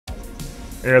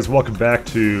Hey guys, welcome back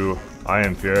to I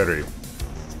Am Fury.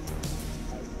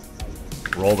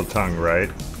 Roll the tongue,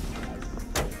 right?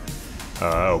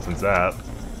 That opens that.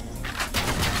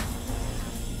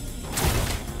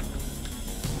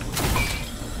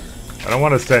 I don't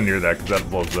want to stand near that because that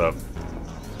blows up.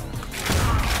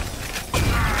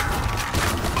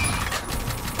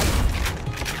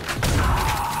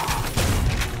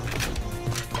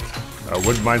 I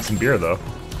wouldn't mind some beer though.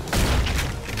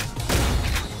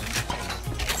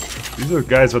 These are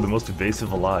guys who are the most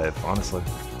evasive alive, honestly.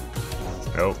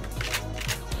 Nope.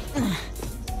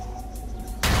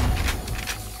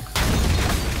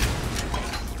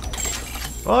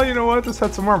 Well, you know what? This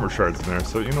had some armor shards in there,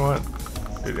 so you know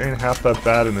what? It ain't half that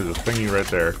bad, and there's a thingy right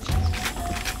there.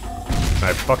 And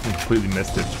I fucking completely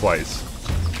missed it twice.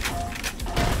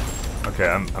 Okay,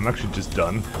 I'm actually just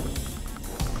done.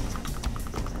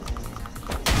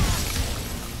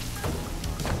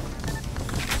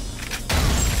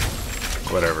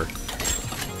 Whatever.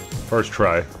 First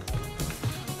try.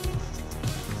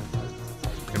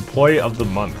 Employee of the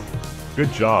month.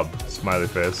 Good job, smiley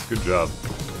face. Good job.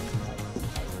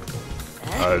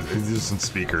 These are some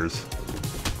speakers.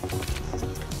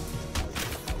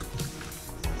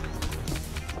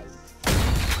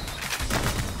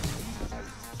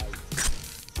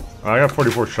 I got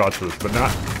 44 shots for this, but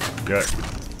not yet.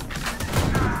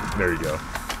 There you go.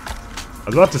 I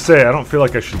was about to say, I don't feel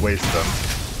like I should waste them.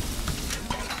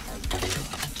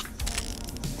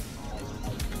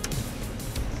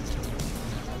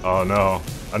 Oh no,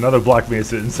 another Black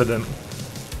Mesa incident.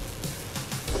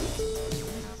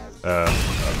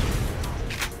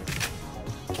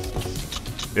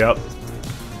 Yep.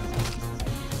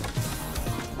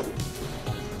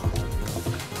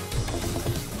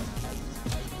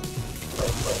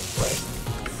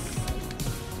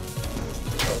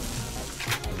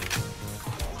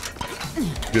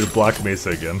 Get a Black Mesa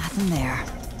again. Nothing there.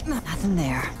 Nothing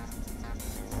there.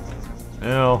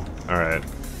 Well, alright.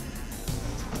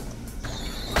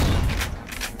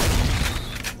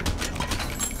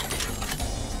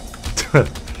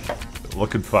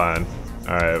 Looking fine.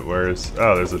 Alright, where's...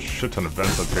 Oh, there's a shit ton of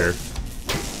vents up here.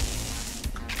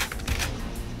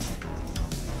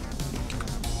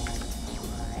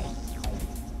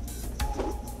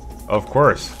 Of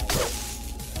course.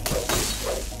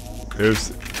 It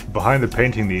was behind the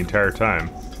painting the entire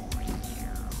time.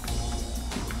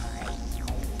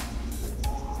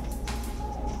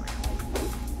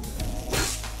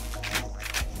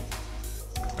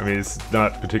 I mean, it's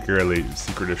not particularly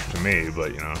secretish to me,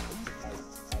 but you know.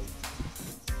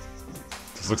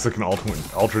 This looks like an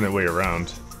alternate way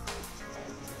around.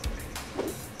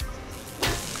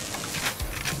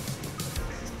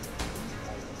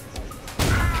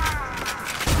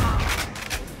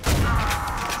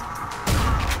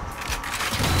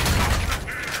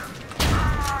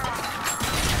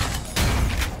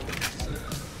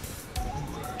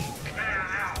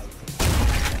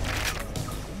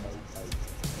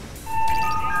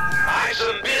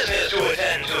 Some business to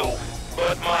attend to,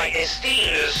 but my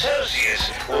esteemed associates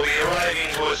will be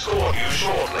arriving to escort you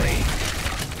shortly.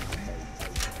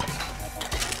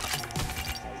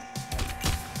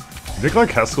 You think like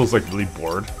Haskell's like really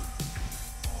bored?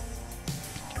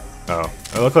 Oh,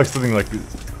 it looked like something like,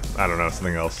 I don't know,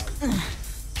 something else.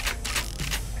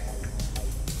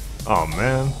 Oh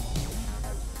man.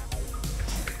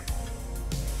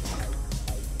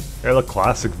 Yeah, look,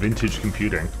 classic vintage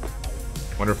computing.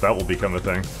 Wonder if that will become a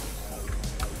thing.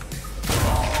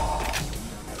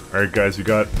 Alright guys, we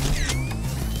got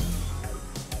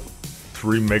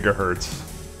 3 megahertz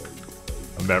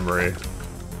of memory.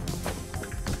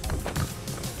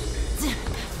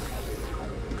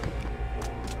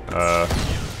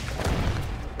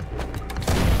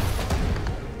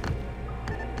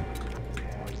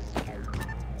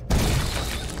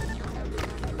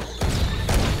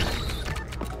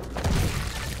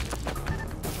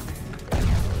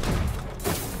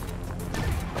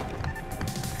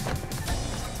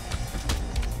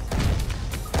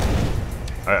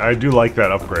 I do like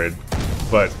that upgrade,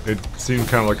 but it seemed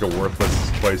kind of like a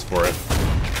worthless place for it.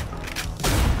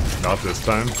 Not this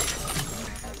time.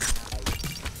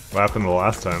 What happened the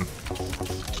last time?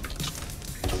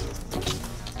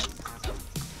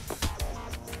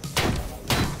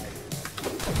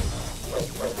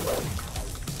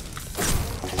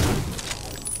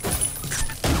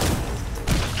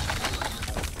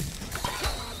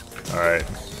 Alright.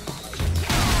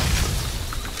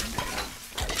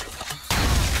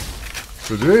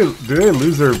 So do they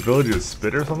lose their ability to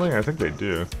spit or something? I think they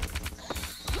do.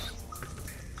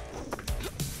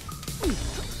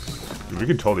 We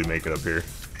could totally make it up here.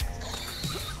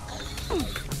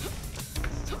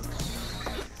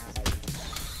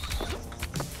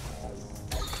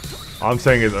 All I'm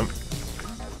saying is I'm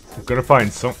gonna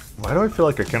find some... Why do I feel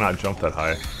like I cannot jump that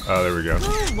high? Oh, there we go.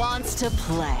 Who wants to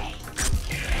play?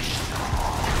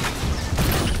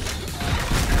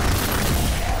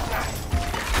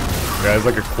 Yeah, it's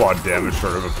like a quad damage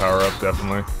sort of a power-up,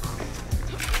 definitely.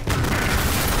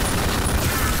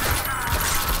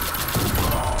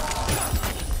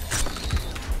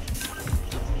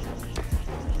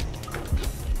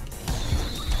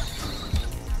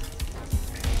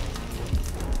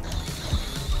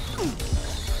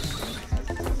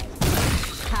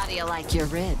 How do you like your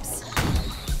ribs?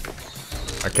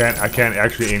 I can't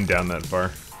actually aim down that far.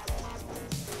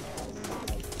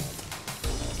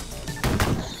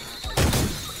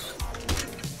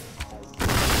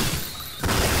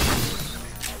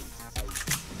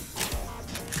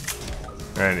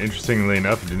 And interestingly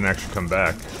enough, it didn't actually come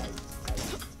back.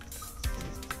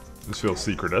 This feels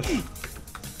secret-ish.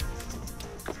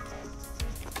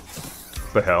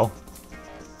 What the hell?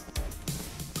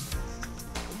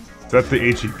 Is that the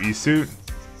HEV suit?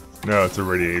 No, it's a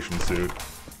radiation suit.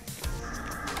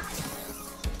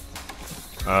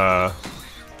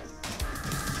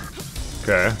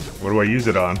 Okay. What do I use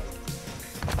it on?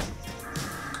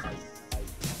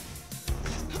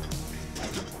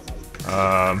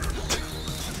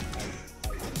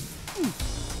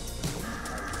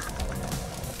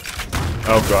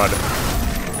 Oh god.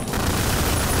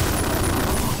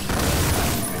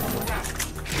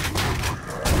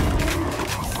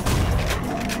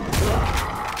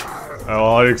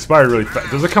 Oh, it expired really fast.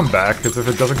 Does it come back? Because if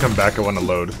it doesn't come back, I want to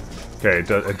load. Okay,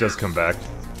 it does come back.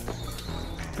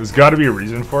 There's got to be a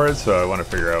reason for it, so I want to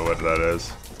figure out what that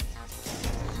is.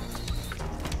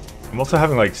 I'm also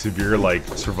having like severe like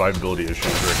survivability issues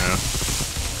right now.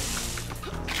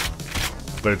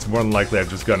 But it's more than likely I've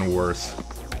just gotten worse.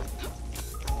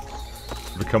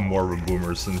 Become more of a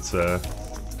boomer since oh,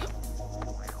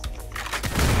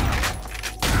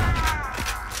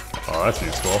 that's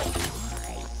useful.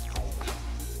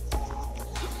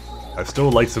 I still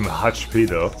would like some HP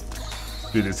though.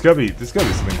 Dude, there's gotta be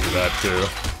something to that too.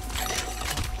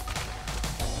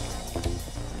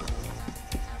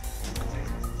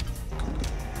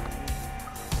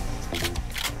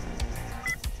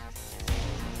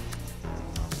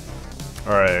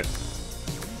 Alright.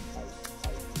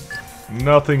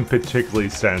 Nothing particularly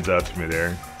stands out to me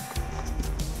there.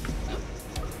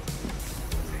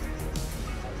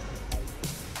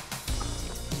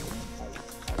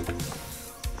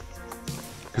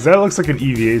 Because that looks like an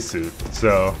EVA suit,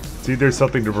 so it's either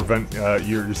something to prevent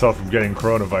yourself from getting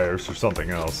coronavirus or something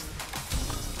else.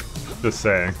 Just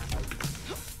saying.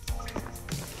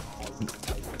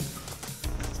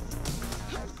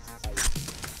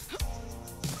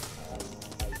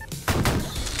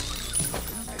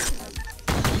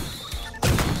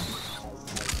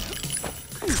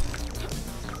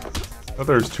 I thought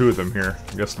there was two of them here.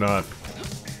 I guess not.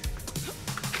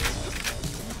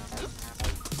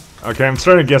 Okay, I'm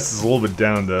starting to guess this is a little bit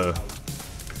down the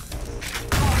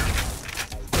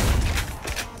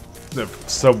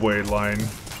subway line.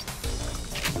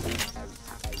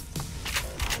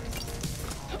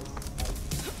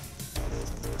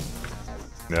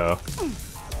 No.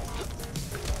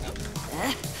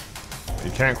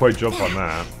 You can't quite jump on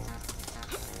that.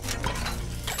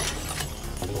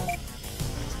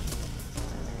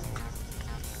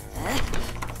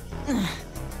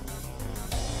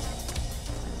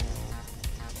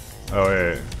 Oh,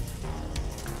 wait.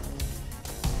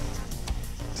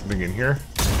 Something in here?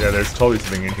 Yeah, there's totally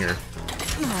something in here.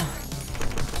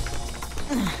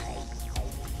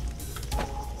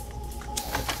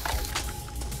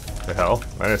 The hell?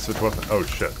 I didn't switch weapon. Oh,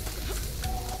 shit.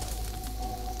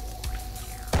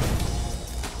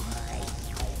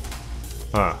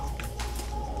 Huh.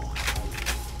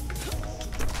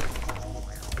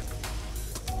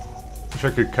 Wish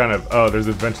I could kind of... Oh, there's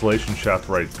a ventilation shaft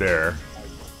right there.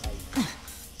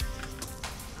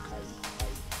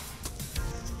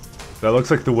 That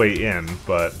looks like the way in,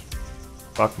 but...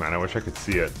 Fuck, man, I wish I could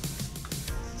see it.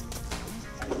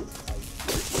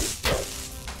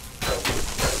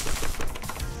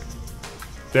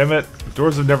 Damn it.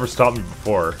 Doors have never stopped me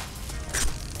before.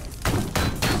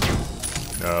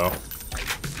 No.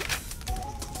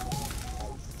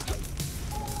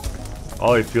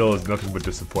 All I feel is nothing but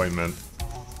disappointment.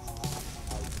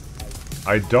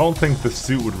 I don't think the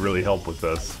suit would really help with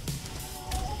this.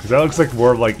 Because that looks like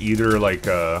more of like either like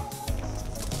a...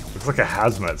 Looks like a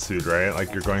hazmat suit, right?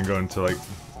 Like you're going to go into like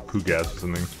poo gas or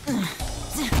something.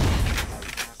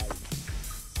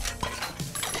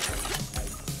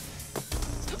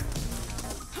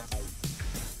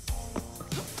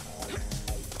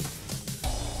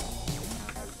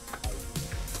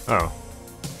 Oh.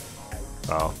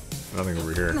 Oh, nothing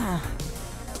over here.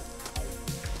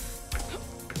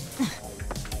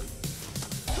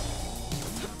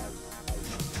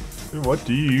 Dude, what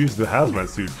do you use the hazmat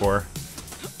suit for?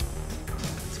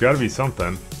 It's gotta be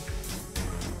something.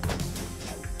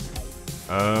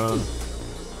 Cause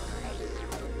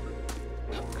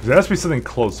there has to be something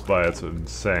close by, that's what I'm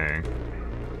saying.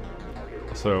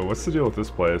 So, what's the deal with this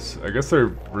place? I guess there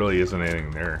really isn't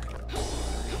anything there.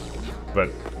 But,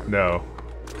 no.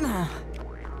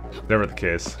 Never the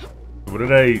case. What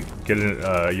did I get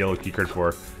a yellow keycard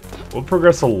for? We'll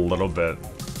progress a little bit.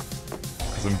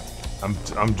 Cause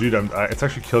dude, it's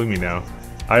actually killing me now.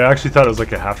 I actually thought it was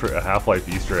like a Half-Life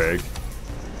Easter egg.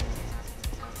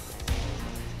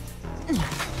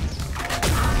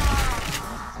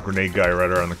 Grenade guy right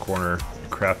around the corner.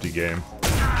 Crafty game.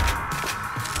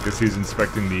 Guess he's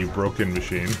inspecting the broken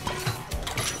machine.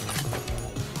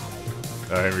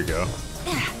 Here we go.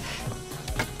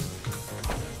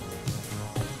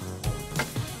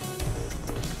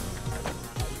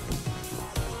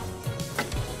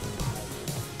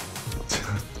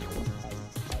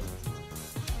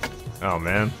 Oh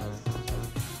man.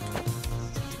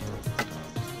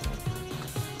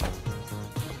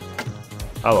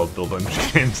 I love building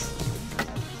games.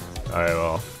 Alright,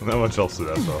 well, not much else to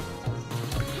that though.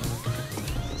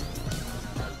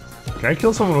 Can I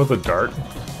kill someone with a dart?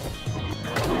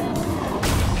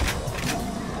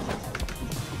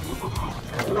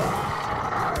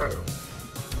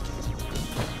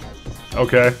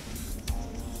 Okay.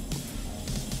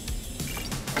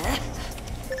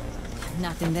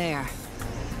 Nothing there.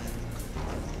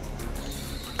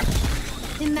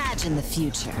 Imagine the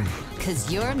future,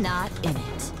 because you're not in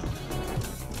it.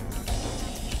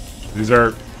 These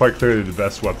are quite clearly the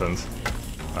best weapons.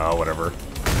 Whatever.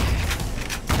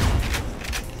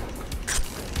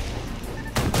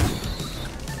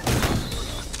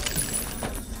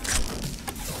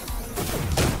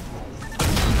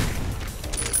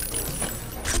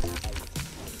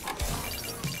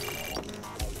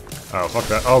 Oh, fuck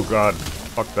that. Oh, God.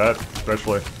 Fuck that,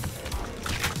 especially.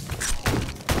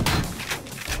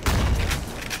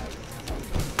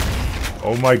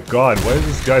 Oh my god, why is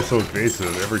this guy so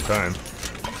evasive every time?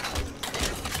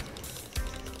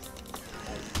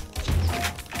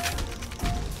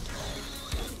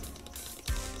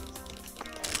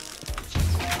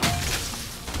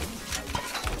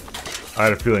 I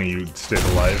had a feeling you'd stay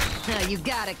alive. You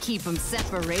gotta keep them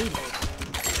separated.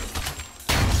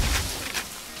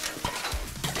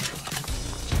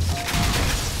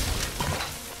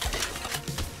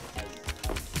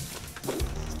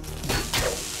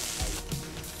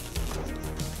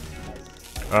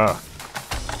 Ah.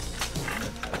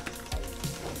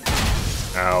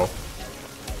 Ow.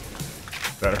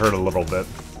 That hurt a little bit.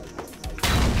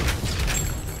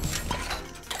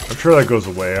 I'm sure that goes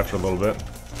away after a little bit.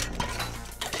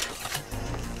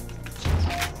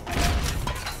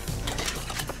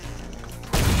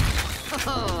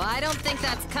 Oh, I don't think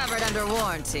that's covered under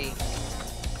warranty.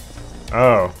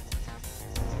 Oh.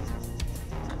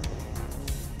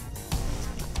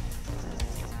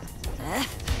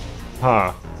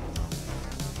 Huh.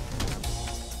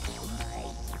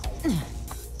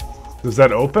 Does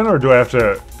that open, or do I have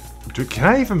to... can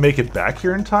I even make it back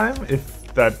here in time,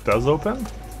 if that does open?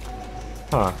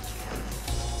 Huh.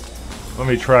 Let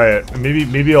me try it.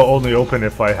 Maybe it'll only open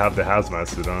if I have the hazmat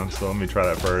suit on, so let me try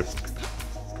that first.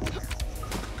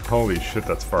 Holy shit,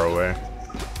 that's far away.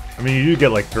 I mean, you do get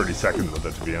like 30 seconds with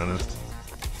it, to be honest.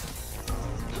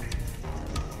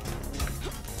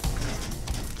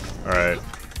 Alright.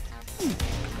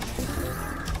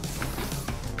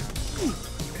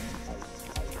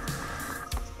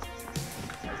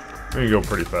 We can go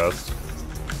pretty fast.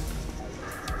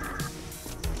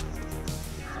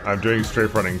 I'm doing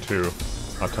strafe running too,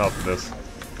 on top of this,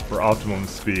 for optimum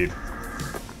speed.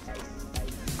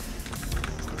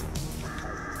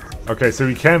 Okay, so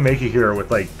we can make it here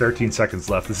with like 13 seconds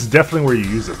left. This is definitely where you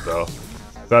use it though,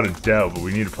 without a doubt, but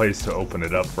we need a place to open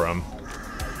it up from.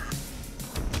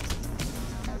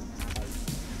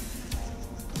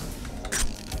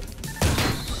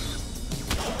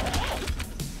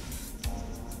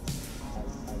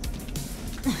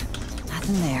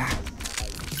 Nothing there.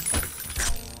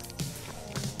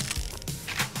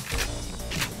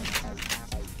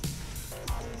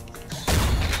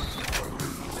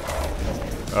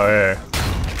 Oh yeah.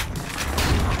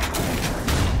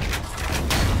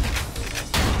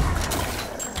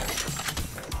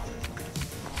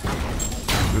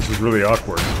 This is really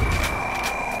awkward.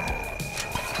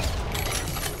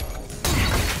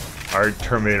 Alright,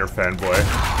 Terminator fanboy.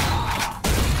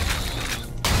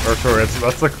 Or sorry,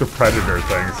 that's like the Predator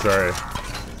thing, sorry.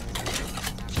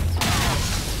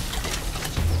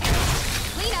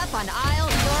 Clean up on aisle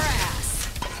your ass.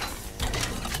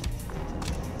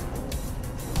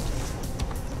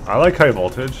 I like high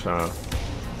voltage.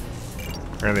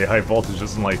 Apparently high voltage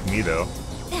doesn't like me though.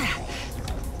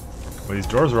 Well, these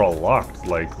doors are all locked,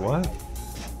 like what?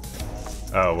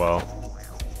 Oh well.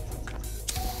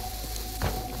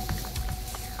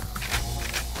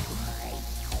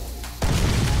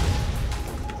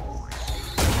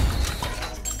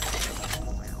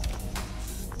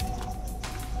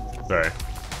 Sorry.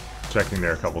 Checking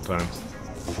there a couple times.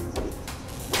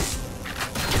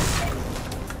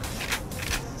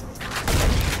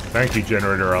 Thank you,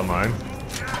 Generator Online.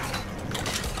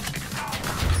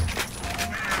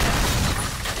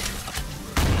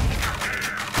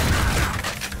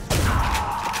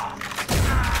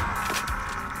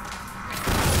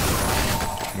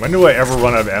 When do I ever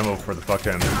run out of ammo for the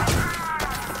fucking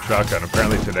shotgun?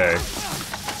 Apparently today.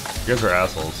 You guys are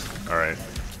assholes. Alright.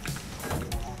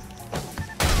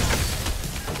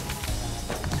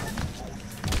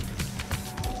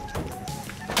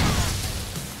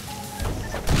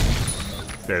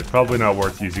 Okay, it's probably not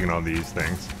worth using it on these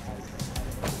things.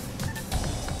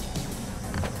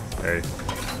 Hey.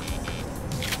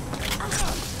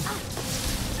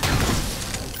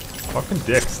 Fucking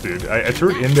dicks, dude. I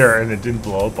threw it in there and it didn't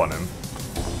blow up on him.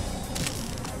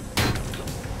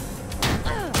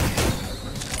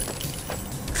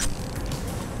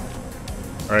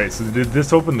 Alright, so did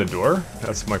this open the door?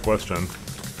 That's my question.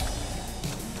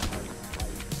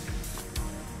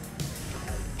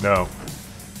 No.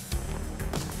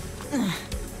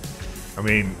 I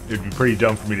mean, it'd be pretty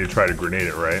dumb for me to try to grenade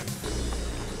it, right?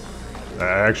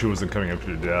 I actually wasn't coming up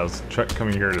here today. I was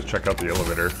coming here to check out the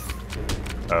elevator.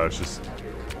 Oh, it's just...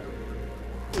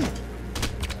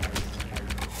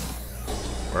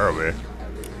 Where are we?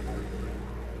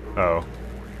 Oh.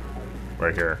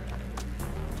 Right here.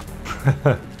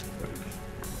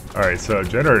 Alright, so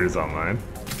generator's online.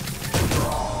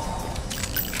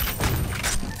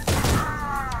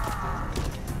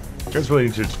 You guys really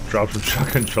need to drop some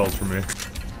shotgun shells for me.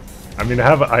 I mean,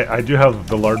 I do have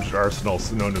the largest arsenal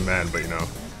known to man, but you know.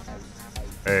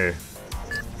 Hey.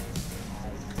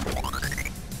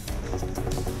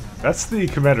 That's the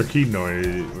Commander Keen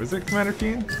noise. Was it Commander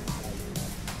Keen?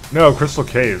 No, Crystal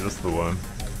Cave, that's the one.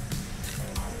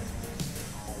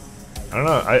 I don't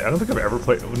know, I don't think I've ever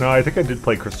played... No, I think I did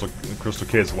play Crystal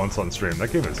Caves once on stream.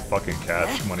 That game is fucking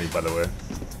cash money, by the way.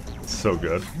 It's so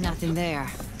good. Nothing there.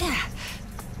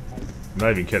 I'm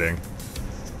not even kidding.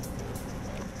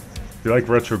 If you like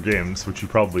retro games, which you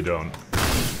probably don't.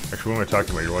 Actually, what am I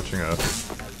talking about? You're watching a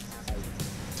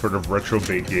sort of retro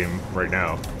bait game right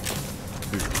now.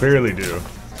 You clearly do.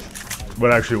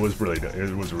 But actually, it was a really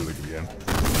good game.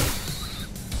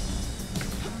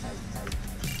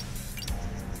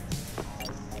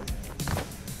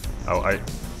 Oh,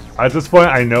 at this point,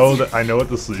 I know what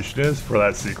the solution is for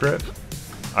that secret.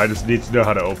 I just need to know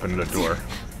how to open the door.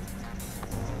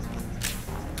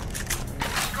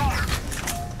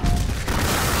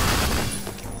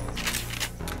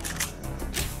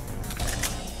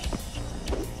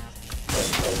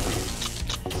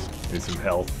 Need some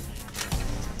health.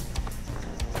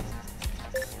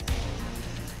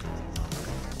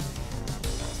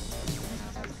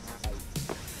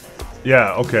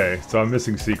 Yeah, okay, so I'm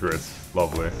missing secrets.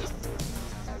 Lovely.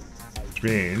 Which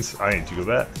means I need to go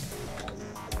back.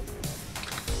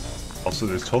 Also,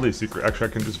 there's totally a secret. Actually,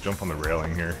 I can just jump on the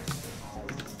railing here.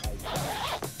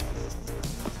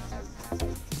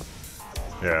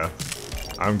 Yeah.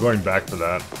 I'm going back for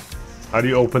that. How do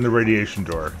you open the radiation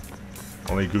door?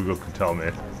 Only Google can tell me.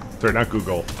 Sorry, not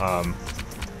Google.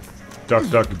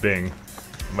 Bing.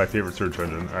 My favorite search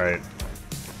engine. Alright.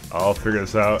 I'll figure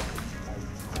this out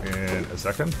in a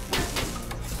second.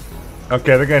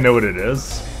 Okay, I think I know what it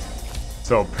is.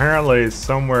 So apparently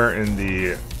somewhere in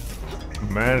the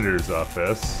manager's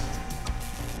office.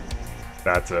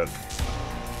 That's it.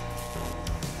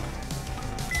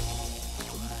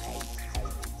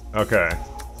 Okay.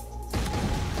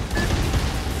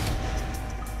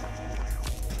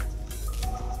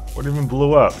 What even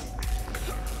blew up?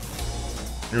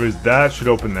 Anyways, that should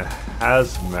open the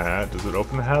hazmat. Does it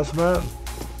open the hazmat?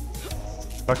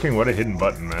 Fucking what a hidden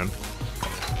button, man.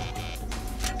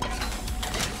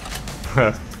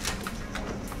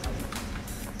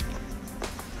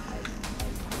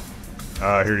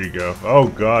 Here you go. Oh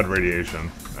god,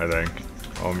 radiation, I think.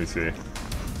 Oh, let me see.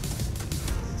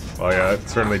 Well, yeah, it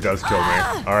certainly does kill me.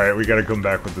 Alright, we gotta come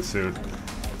back with the suit.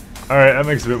 Alright, that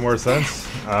makes a bit more sense.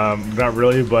 Not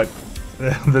really, but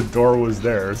the door was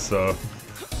there, so...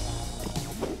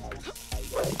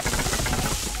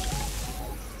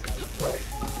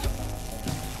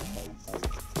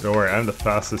 Don't worry, I'm the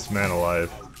fastest man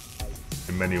alive.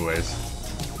 In many ways.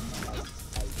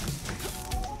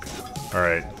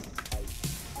 Alright.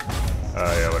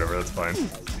 Yeah, whatever, that's fine.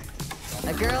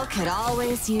 A girl could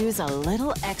always use a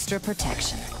little extra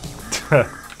protection.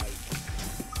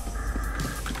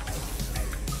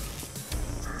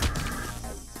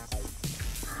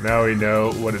 Now we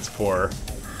know what it's for.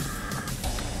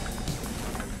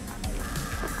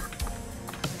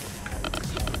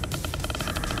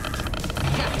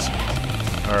 Gotcha.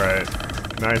 Alright.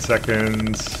 9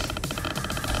 seconds.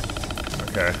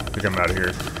 Okay, I think I'm out of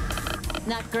here.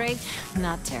 Not great,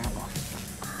 not terrible.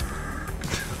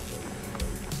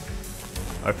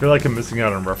 I feel like I'm missing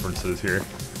out on references here.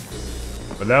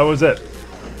 But that was it.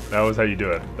 That was how you do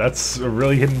it. That's a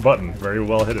really hidden button. Very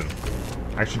well hidden.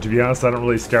 Actually, to be honest, I don't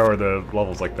really scour the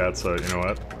levels like that, so you know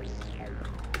what?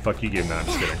 Fuck you, game. Nah, I'm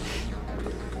just kidding.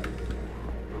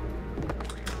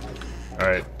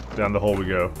 Alright, down the hole we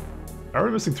go. Are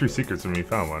we missing 3 secrets when we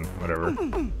found one? Whatever.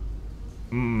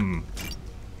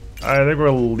 I think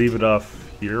we'll leave it off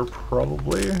here,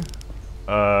 probably.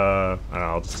 I don't know,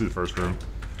 I'll just do the first room.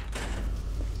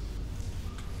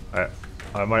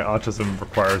 My autism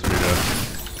requires me to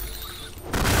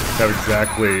have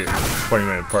exactly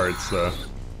 20-minute parts, so.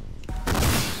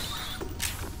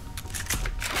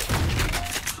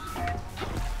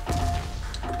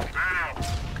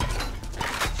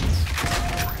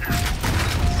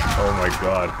 Oh my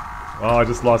god. Oh, I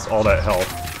just lost all that health.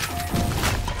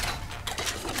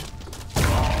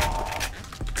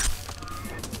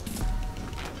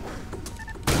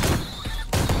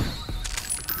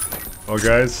 Well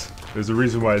guys, there's a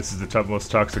reason why this is the most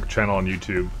toxic channel on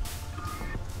YouTube.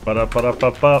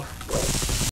 Ba-da-ba-da-ba-ba.